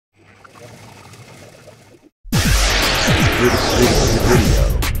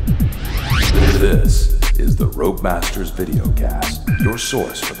This is the Rope Masters Videocast, your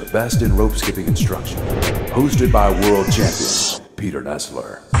source for the best in rope skipping instruction. Hosted by world champion Peter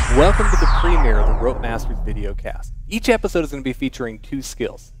Nessler. Welcome to the premiere of the Rope Masters Videocast. Each episode is going to be featuring two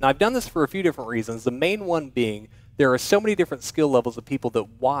skills. Now, I've done this for a few different reasons, the main one being there are so many different skill levels of people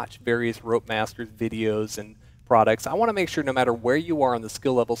that watch various Rope Masters videos and products. I want to make sure no matter where you are on the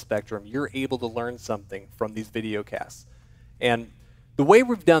skill level spectrum, you're able to learn something from these videocasts. And the way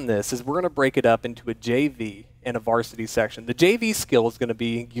we've done this is we're going to break it up into a JV and a varsity section. The JV skill is going to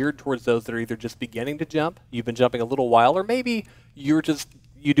be geared towards those that are either just beginning to jump, you've been jumping a little while, or maybe you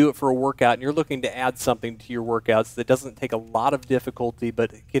do it for a workout and you're looking to add something to your workouts that doesn't take a lot of difficulty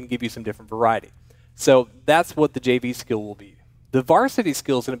but can give you some different variety. So that's what the JV skill will be. The varsity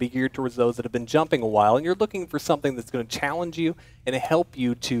skill is going to be geared towards those that have been jumping a while and you're looking for something that's going to challenge you and help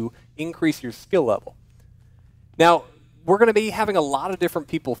you to increase your skill level. Now, we're going to be having a lot of different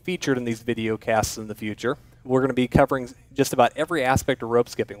people featured in these video casts in the future. We're going to be covering just about every aspect of rope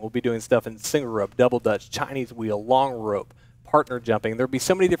skipping. We'll be doing stuff in single rope, double dutch, Chinese wheel, long rope, partner jumping. There'll be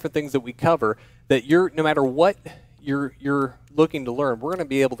so many different things that we cover that no matter what you're looking to learn, we're going to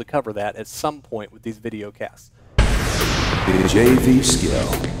be able to cover that at some point with these video casts. The JV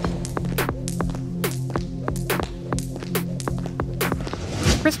skill.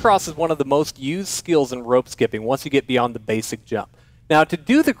 Crisscross is one of the most used skills in rope skipping once you get beyond the basic jump. Now, to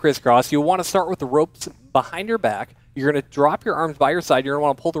do the crisscross, you'll want to start with the ropes behind your back. You're going to drop your arms by your side. You're going to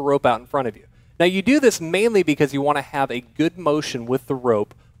want to pull the rope out in front of you. Now, you do this mainly because you want to have a good motion with the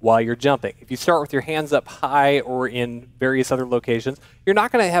rope while you're jumping. If you start with your hands up high or in various other locations, you're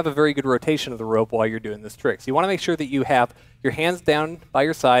not going to have a very good rotation of the rope while you're doing this trick. So you want to make sure that you have your hands down by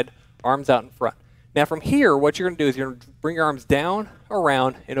your side, arms out in front. Now from here, what you're going to do is you're going to bring your arms down,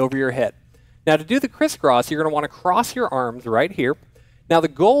 around, and over your head. Now to do the crisscross, you're going to want to cross your arms right here. Now the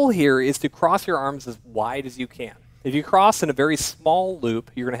goal here is to cross your arms as wide as you can. If you cross in a very small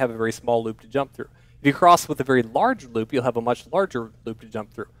loop, you're going to have a very small loop to jump through. If you cross with a very large loop, you'll have a much larger loop to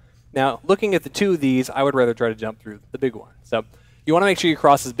jump through. Now looking at the two of these, I would rather try to jump through the big one. So you want to make sure you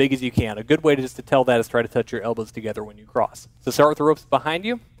cross as big as you can. A good way to tell that is try to touch your elbows together when you cross. So start with the ropes behind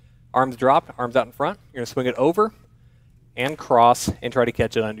you. Arms dropped, arms out in front. You're going to swing it over and cross and try to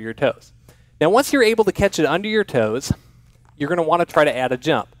catch it under your toes. Now once you're able to catch it under your toes, you're going to want to try to add a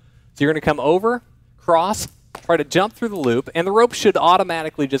jump. So you're going to come over, cross, try to jump through the loop, and the rope should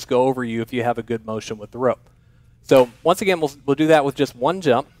automatically just go over you if you have a good motion with the rope. So once again, we'll do that with just one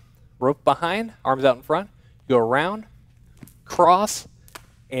jump. Rope behind, arms out in front, go around, cross,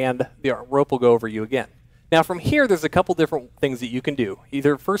 and the rope will go over you again. Now from here, there's a couple different things that you can do.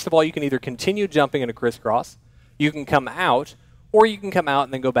 First of all, you can either continue jumping in a crisscross, you can come out, or you can come out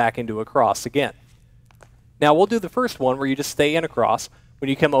and then go back into a cross again. Now we'll do the first one where you just stay in a cross. When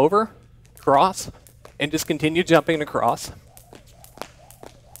you come over, cross, and just continue jumping across.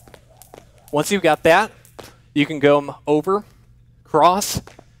 Once you've got that, you can go over, cross,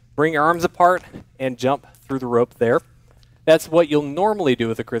 bring your arms apart, and jump through the rope there. That's what you'll normally do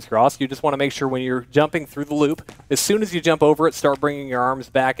with a crisscross. You just want to make sure when you're jumping through the loop, as soon as you jump over it, start bringing your arms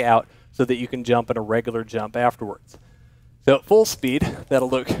back out so that you can jump in a regular jump afterwards. So at full speed, that'll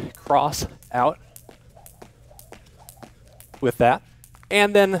look cross out with that.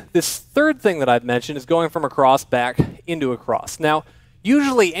 And then this third thing that I've mentioned is going from a cross back into a cross. Now,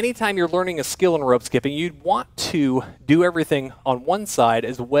 usually anytime you're learning a skill in rope skipping, you'd want to do everything on one side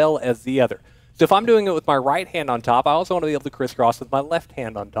as well as the other. So if I'm doing it with my right hand on top, I also want to be able to crisscross with my left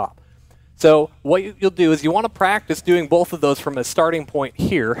hand on top. So what you'll do is you want to practice doing both of those from a starting point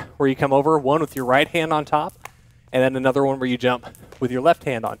here, where you come over, one with your right hand on top, and then another one where you jump with your left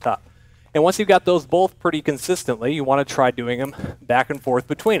hand on top. And once you've got those both pretty consistently, you want to try doing them back and forth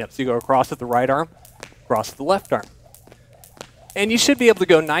between them. So you go across with the right arm, across with the left arm. And you should be able to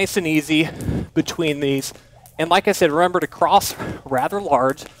go nice and easy between these. And like I said, remember to cross rather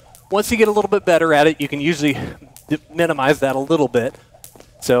large. Once you get a little bit better at it, you can usually minimize that a little bit.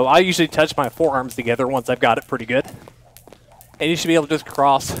 So I usually touch my forearms together once I've got it pretty good. And you should be able to just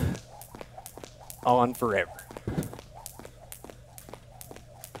cross on forever.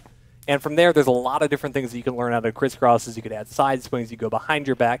 And from there, there's a lot of different things that you can learn out of crisscrosses. You could add side swings, you go behind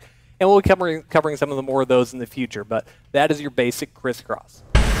your back, and we'll be covering some of the more of those in the future, but that is your basic crisscross.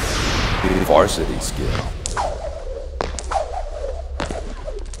 Varsity skill.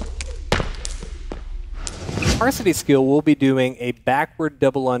 Varsity skill, we'll be doing a backward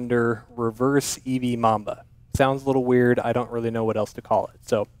double under reverse EV mamba. Sounds a little weird. I don't really know what else to call it,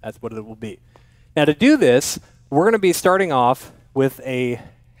 so that's what it will be. Now to do this, we're going to be starting off with a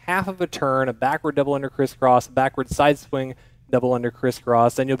half of a turn, a backward double under crisscross, a backward side swing, double under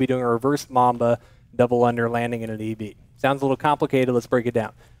crisscross. Then you'll be doing a reverse mamba, double under, landing in an EB. Sounds a little complicated. Let's break it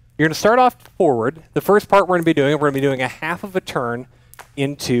down. You're going to start off forward. The first part we're going to be doing a half of a turn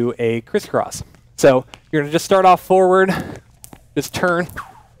into a crisscross. So you're going to just start off forward, just turn,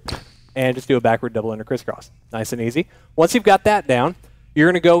 and just do a backward double under crisscross. Nice and easy. Once you've got that down, you're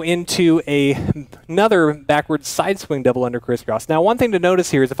going to go into another backward side swing double under crisscross. Now, one thing to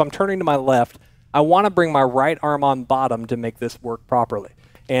notice here is if I'm turning to my left, I want to bring my right arm on bottom to make this work properly.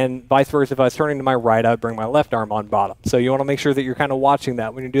 And vice versa, if I was turning to my right, I would bring my left arm on bottom. So you want to make sure that you're kind of watching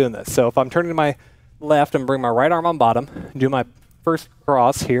that when you're doing this. So if I'm turning to my left, I'm bring my right arm on bottom, do my first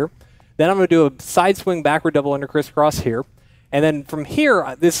cross here. Then I'm going to do a side swing backward double under crisscross here. And then from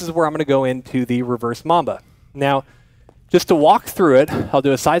here, this is where I'm going to go into the reverse mamba. Now, just to walk through it, I'll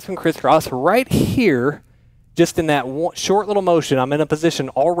do a side swing crisscross right here. Just in that short little motion, I'm in a position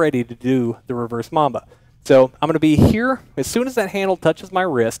already to do the reverse mamba. So I'm going to be here. As soon as that handle touches my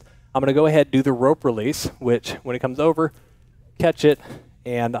wrist, I'm going to go ahead and do the rope release, which when it comes over, catch it,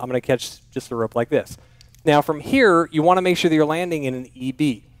 and I'm going to catch just the rope like this. Now from here, you want to make sure that you're landing in an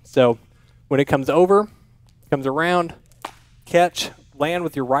EB. So when it comes over, comes around, catch, land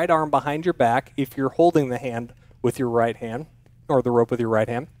with your right arm behind your back if you're holding the hand with your right hand, or the rope with your right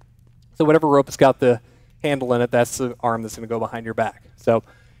hand. So whatever rope has got the handle in it, that's the arm that's going to go behind your back. So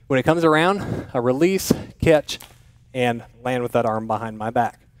when it comes around, I release, catch, and land with that arm behind my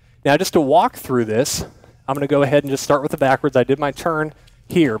back. Now just to walk through this, I'm going to go ahead and just start with the backwards. I did my turn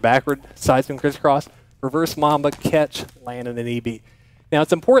here, backward, side swing crisscross, reverse mamba, catch, land in an EB. Now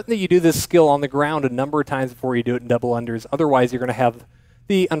it's important that you do this skill on the ground a number of times before you do it in double unders. Otherwise, you're going to have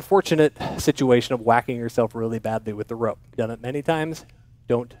the unfortunate situation of whacking yourself really badly with the rope. Done it many times,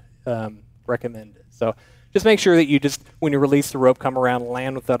 don't recommend it. So just make sure that you just, when you release the rope, come around,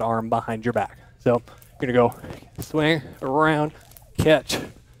 land with that arm behind your back. So you're going to go swing, around, catch,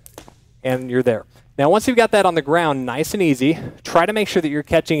 and you're there. Now once you've got that on the ground, nice and easy, try to make sure that you're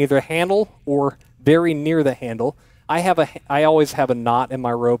catching either handle or very near the handle. I always have a knot in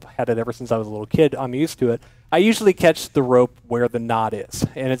my rope, had it ever since I was a little kid. I'm used to it. I usually catch the rope where the knot is,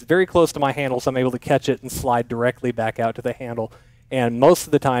 and it's very close to my handle, so I'm able to catch it and slide directly back out to the handle. And most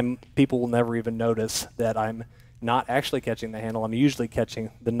of the time, people will never even notice that I'm not actually catching the handle. I'm usually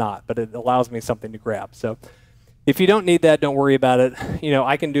catching the knot, but it allows me something to grab. So if you don't need that, don't worry about it. You know,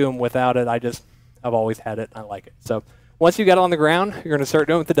 I can do them without it. I've always had it, and I like it. So once you got it on the ground, you're going to start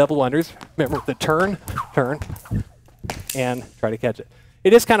doing with the double unders. Remember the turn, and try to catch it.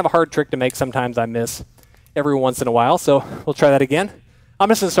 It is kind of a hard trick to make. Sometimes I miss every once in a while, so we'll try that again. I'm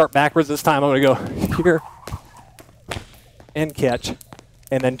just going to start backwards this time. I'm going to go here and catch,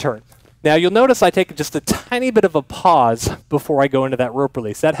 and then turn. Now you'll notice I take just a tiny bit of a pause before I go into that rope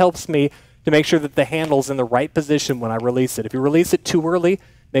release. That helps me to make sure that the handle's in the right position when I release it. If you release it too early, it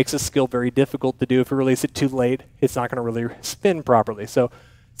makes this skill very difficult to do. If you release it too late, it's not going to really spin properly. So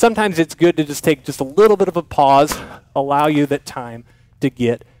sometimes it's good to just take just a little bit of a pause, allow you that time to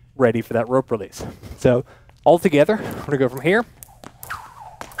get ready for that rope release. So all together, we're going to go from here.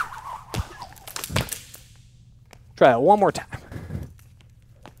 Try it one more time.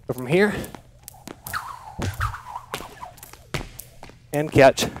 Go from here. And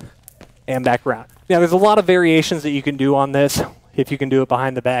catch. And back around. Now there's a lot of variations that you can do on this. If you can do it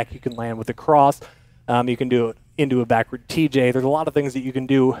behind the back, you can land with a cross. You can do it into a backward TJ. There's a lot of things that you can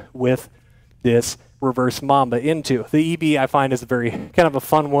do with this reverse mamba into. The EB I find is a very kind of a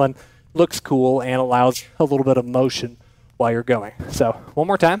fun one. Looks cool and allows a little bit of motion while you're going. So one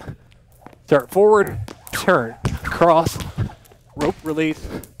more time. Start forward, turn, cross, rope release,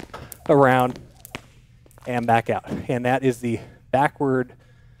 around, and back out. And that is the backward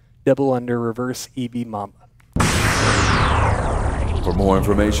double under reverse EB mamba. For more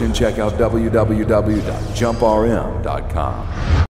information, check out www.jumprm.com.